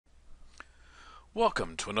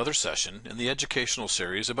Welcome to another session in the educational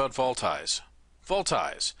series about Vaultize.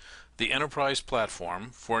 Vaultize, the enterprise platform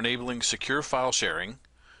for enabling secure file sharing,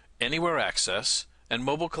 anywhere access, and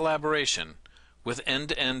mobile collaboration with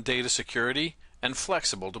end-to-end data security and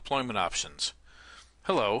flexible deployment options.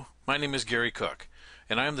 Hello, my name is Gary Cook,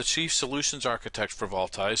 and I am the Chief Solutions Architect for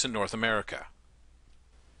Vaultize in North America.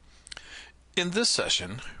 In this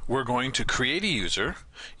session, we're going to create a user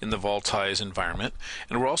in the Vaultize environment,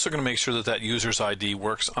 and we're also going to make sure that that user's ID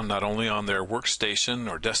works on not only on their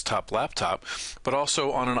workstation or desktop laptop, but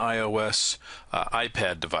also on an iOS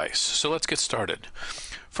iPad device. So let's get started.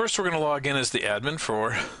 First, we're going to log in as the admin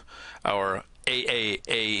for our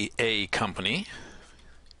AAAA company.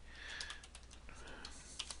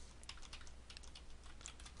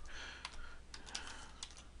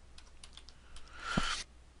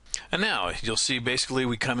 And now you'll see basically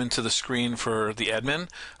we come into the screen for the admin.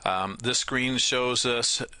 This screen shows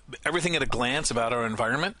us everything at a glance about our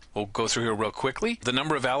environment. We'll go through here real quickly. The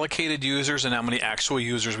number of allocated users and how many actual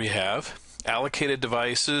users we have. Allocated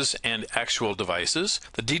devices and actual devices.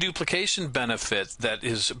 The deduplication benefit that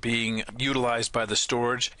is being utilized by the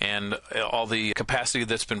storage and all the capacity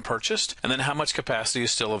that's been purchased. And then how much capacity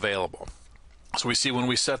is still available. So we see when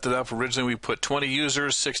we set that up, originally we put 20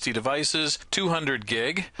 users, 60 devices, 200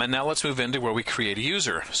 gig. And now let's move into where we create a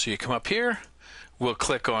user. So you come up here, we'll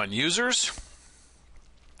click on users.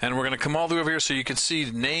 And we're going to come all the way over here so you can see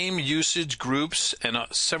name, usage, groups, and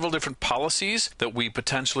several different policies that we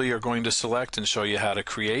potentially are going to select and show you how to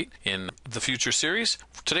create in the future series.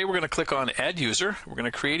 Today we're going to click on Add User. We're going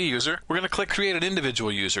to create a user. We're going to click Create an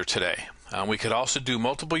Individual User today. We could also do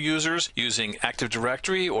multiple users using Active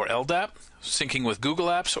Directory or LDAP, syncing with Google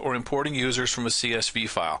Apps, or importing users from a CSV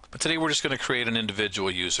file. But today we're just going to create an individual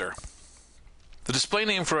user. The display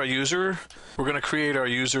name for our user, we're going to create our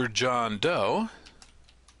user John Doe.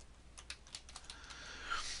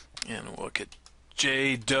 And we'll get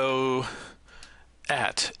jdoe@aaa.com.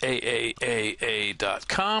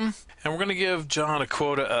 And we're going to give John a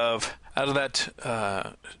quota of, out of that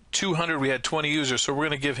 200, we had 20 users, so we're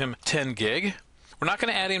going to give him 10 gig. We're not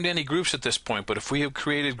going to add him to any groups at this point, but if we have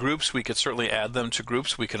created groups, we could certainly add them to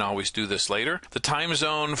groups. We can always do this later. The time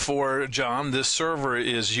zone for John, this server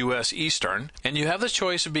is US Eastern, and you have the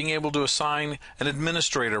choice of being able to assign an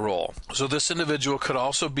administrator role. So this individual could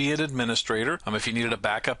also be an administrator. If you needed a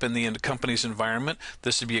backup in the company's environment,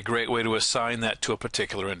 this would be a great way to assign that to a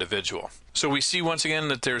particular individual. So we see once again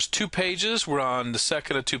that there's 2 pages. We're on the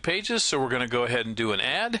second of 2 pages, so we're going to go ahead and do an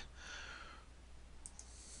add.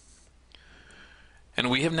 And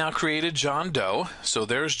we have now created John Doe. So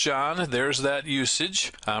there's John, there's that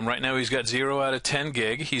usage. Right now he's got 0 out of 10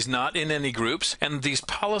 gig. He's not in any groups. And these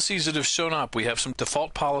policies that have shown up, we have some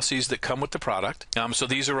default policies that come with the product. So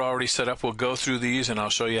these are already set up. We'll go through these and I'll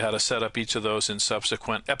show you how to set up each of those in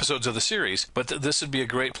subsequent episodes of the series. But this would be a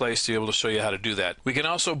great place to be able to show you how to do that. We can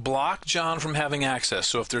also block John from having access.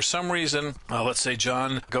 So if there's some reason, let's say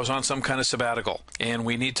John goes on some kind of sabbatical and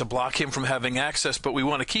we need to block him from having access, but we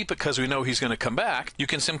want to keep it because we know he's going to come back, you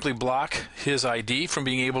can simply block his ID from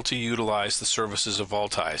being able to utilize the services of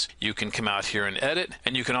Vaultize. You can come out here and edit,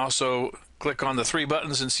 and you can also click on the 3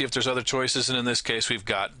 buttons and see if there's other choices, and in this case we've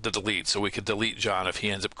got the delete, so we could delete John if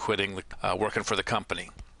he ends up quitting working for the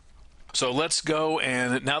company. So let's go,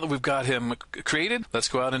 and now that we've got him created, let's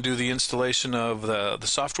go out and do the installation of the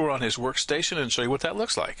software on his workstation and show you what that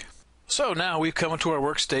looks like. So now we've come to our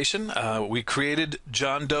workstation. We created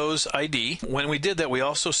John Doe's ID. When we did that, we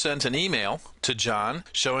also sent an email to John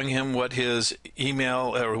showing him what his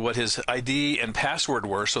email or what his ID and password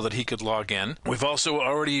were so that he could log in. We've also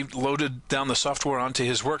already loaded down the software onto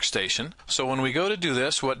his workstation. So when we go to do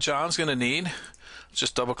this, what John's going to need,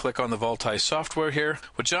 just double click on the Vaultize software here.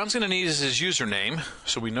 What John's going to need is his username.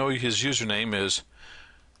 So we know his username is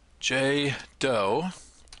jdoe@aaa.com.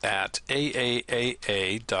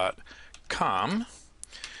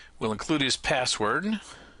 We'll include his password,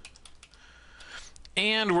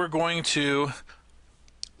 and we're going to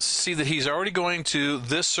see that he's already going to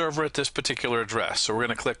this server at this particular address. So we're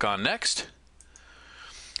going to click on Next.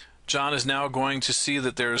 John is now going to see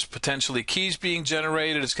that there's potentially keys being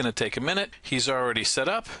generated. It's going to take a minute. He's already set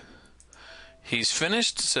up. He's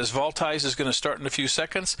finished. It says Vaultize is going to start in a few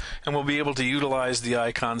seconds, and we'll be able to utilize the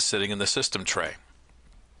icon sitting in the system tray.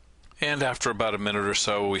 And after about a minute or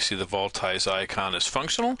so, we see the Vaultize icon is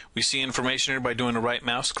functional. We see information here by doing a right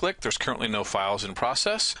mouse click. There's currently no files in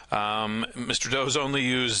process. Mr. Doe's only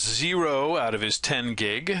used 0 out of his 10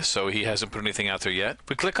 gig, so he hasn't put anything out there yet. If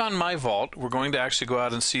we click on My Vault, we're going to actually go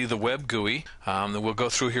out and see the web GUI. Then we'll go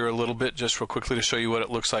through here a little bit just real quickly to show you what it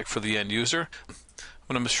looks like for the end user.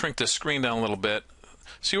 I'm going to shrink this screen down a little bit.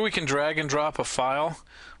 See where we can drag and drop a file?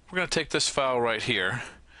 We're going to take this file right here.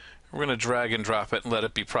 We're going to drag and drop it and let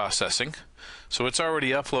it be processing. So it's already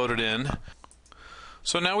uploaded in.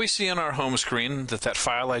 So now we see on our home screen that that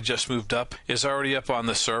file I just moved up is already up on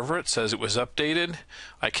the server. It says it was updated.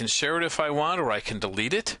 I can share it if I want, or I can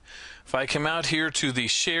delete it. If I come out here to the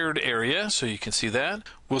shared area, so you can see that,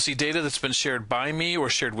 we'll see data that's been shared by me or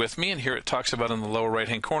shared with me, and here it talks about in the lower right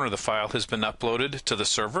hand corner the file has been uploaded to the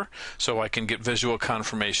server, so I can get visual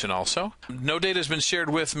confirmation also. No data has been shared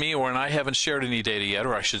with me, and I haven't shared any data yet,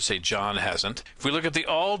 or I should say John hasn't. If we look at the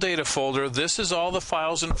all data folder, this is all the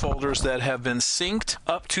files and folders that have been synced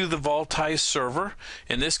up to the Vaultize server.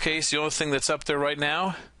 In this case, the only thing that's up there right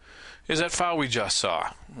now is that file we just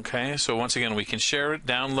saw. Okay, so once again, we can share it,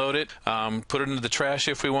 download it, put it into the trash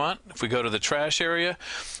if we want. If we go to the trash area,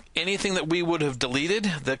 anything that we would have deleted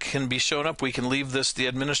that can be shown up, we can leave this, the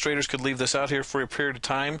administrators could leave this out here for a period of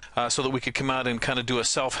time so that we could come out and kind of do a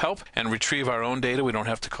self-help and retrieve our own data. We don't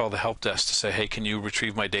have to call the help desk to say, hey, can you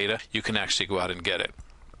retrieve my data? You can actually go out and get it.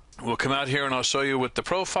 We'll come out here and I'll show you with the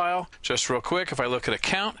profile just real quick. If I look at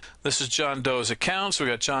account, this is John Doe's account. So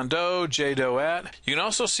we got John Doe, JDoe@. You can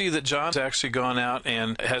also see that John's actually gone out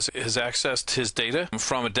and has accessed his data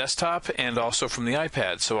from a desktop and also from the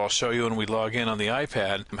iPad. So I'll show you when we log in on the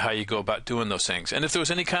iPad how you go about doing those things. And if there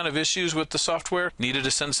was any kind of issues with the software, needed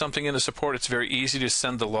to send something into support, it's very easy to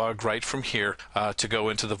send the log right from here to go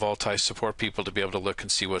into the Vaultize support people to be able to look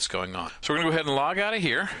and see what's going on. So we're going to go ahead and log out of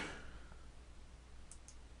here.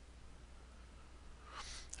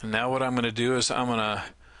 And now what I'm going to do is I'm going to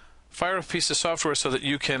fire a piece of software so that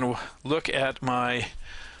you can look at my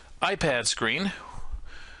iPad screen.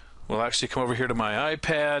 We'll actually come over here to my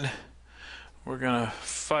iPad. We're going to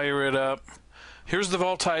fire it up. Here's the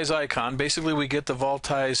Vaultize icon. Basically, we get the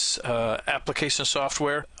Vaultize application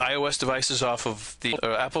software, iOS devices off of the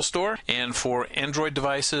Apple Store, and for Android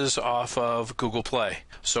devices off of Google Play.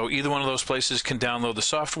 So either one of those places can download the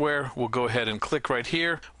software. We'll go ahead and click right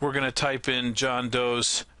here. We're going to type in John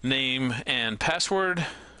Doe's name and password.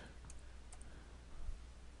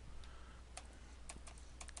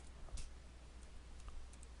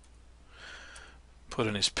 Put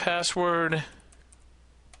in his password.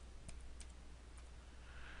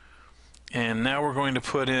 And now we're going to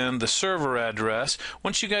put in the server address.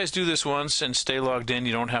 Once you guys do this once and stay logged in,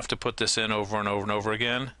 you don't have to put this in over and over and over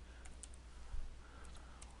again.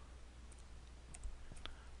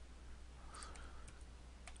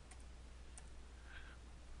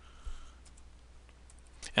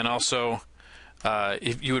 And also,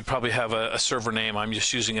 if you would probably have a server name. I'm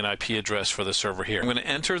just using an IP address for the server here. I'm going to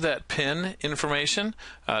enter that PIN information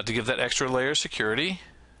to give that extra layer of security.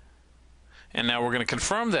 And now we're going to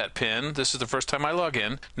confirm that PIN. This is the first time I log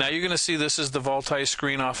in. Now you're going to see this is the Vaultize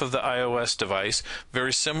screen off of the iOS device.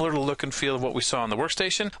 Very similar to look and feel of what we saw on the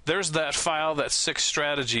workstation. There's that file, that's 6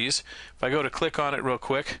 strategies. If I go to click on it real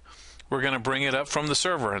quick, we're going to bring it up from the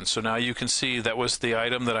server. And so now you can see that was the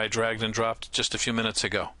item that I dragged and dropped just a few minutes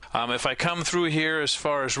ago. If I come through here as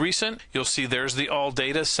far as recent, you'll see there's the all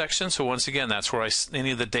data section. So once again, that's where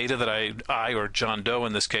any of the data that I or John Doe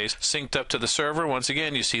in this case synced up to the server. Once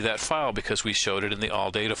again, you see that file because we showed it in the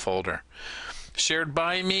all data folder. Shared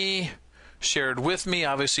by me, shared with me,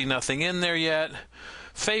 obviously nothing in there yet.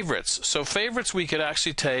 Favorites. So favorites we could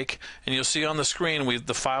actually take, and you'll see on the screen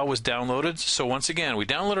the file was downloaded. So once again, we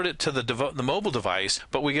downloaded it to the mobile device,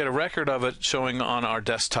 but we get a record of it showing on our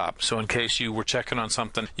desktop. So in case you were checking on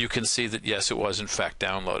something, you can see that yes, it was in fact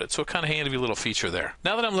downloaded. So kind of handy little feature there.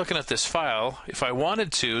 Now that I'm looking at this file, if I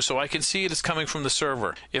wanted to, so I can see it is coming from the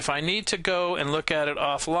server. If I need to go and look at it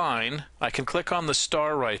offline, I can click on the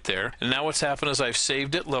star right there, and now what's happened is I've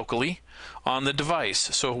saved it locally on the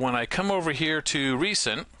device. So when I come over here to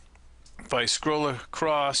recent, if I scroll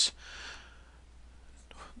across,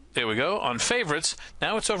 there we go, on favorites.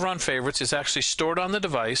 Now it's over on favorites. It's actually stored on the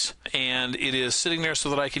device, and it is sitting there so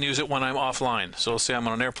that I can use it when I'm offline. So let's say I'm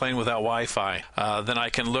on an airplane without Wi-Fi. Then I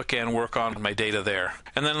can look and work on my data there.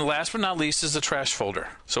 And then last but not least is the trash folder.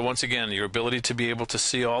 So once again, your ability to be able to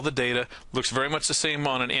see all the data looks very much the same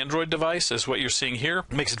on an Android device as what you're seeing here.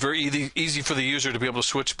 It makes it very easy for the user to be able to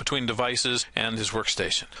switch between devices and his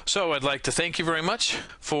workstation. So I'd like to thank you very much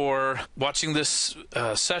for watching this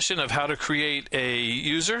session of how to create a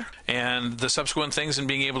user and the subsequent things, and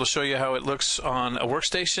being able to show you how it looks on a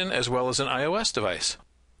workstation as well as an iOS device.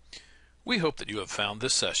 We hope that you have found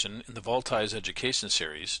this session in the Vaultize Education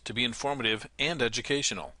Series to be informative and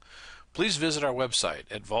educational. Please visit our website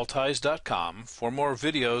at vaultize.com for more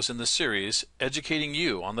videos in the series educating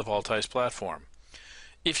you on the Vaultize platform.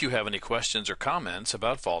 If you have any questions or comments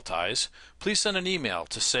about Vaultize, please send an email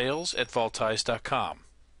to sales@vaultize.com.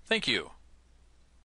 Thank you.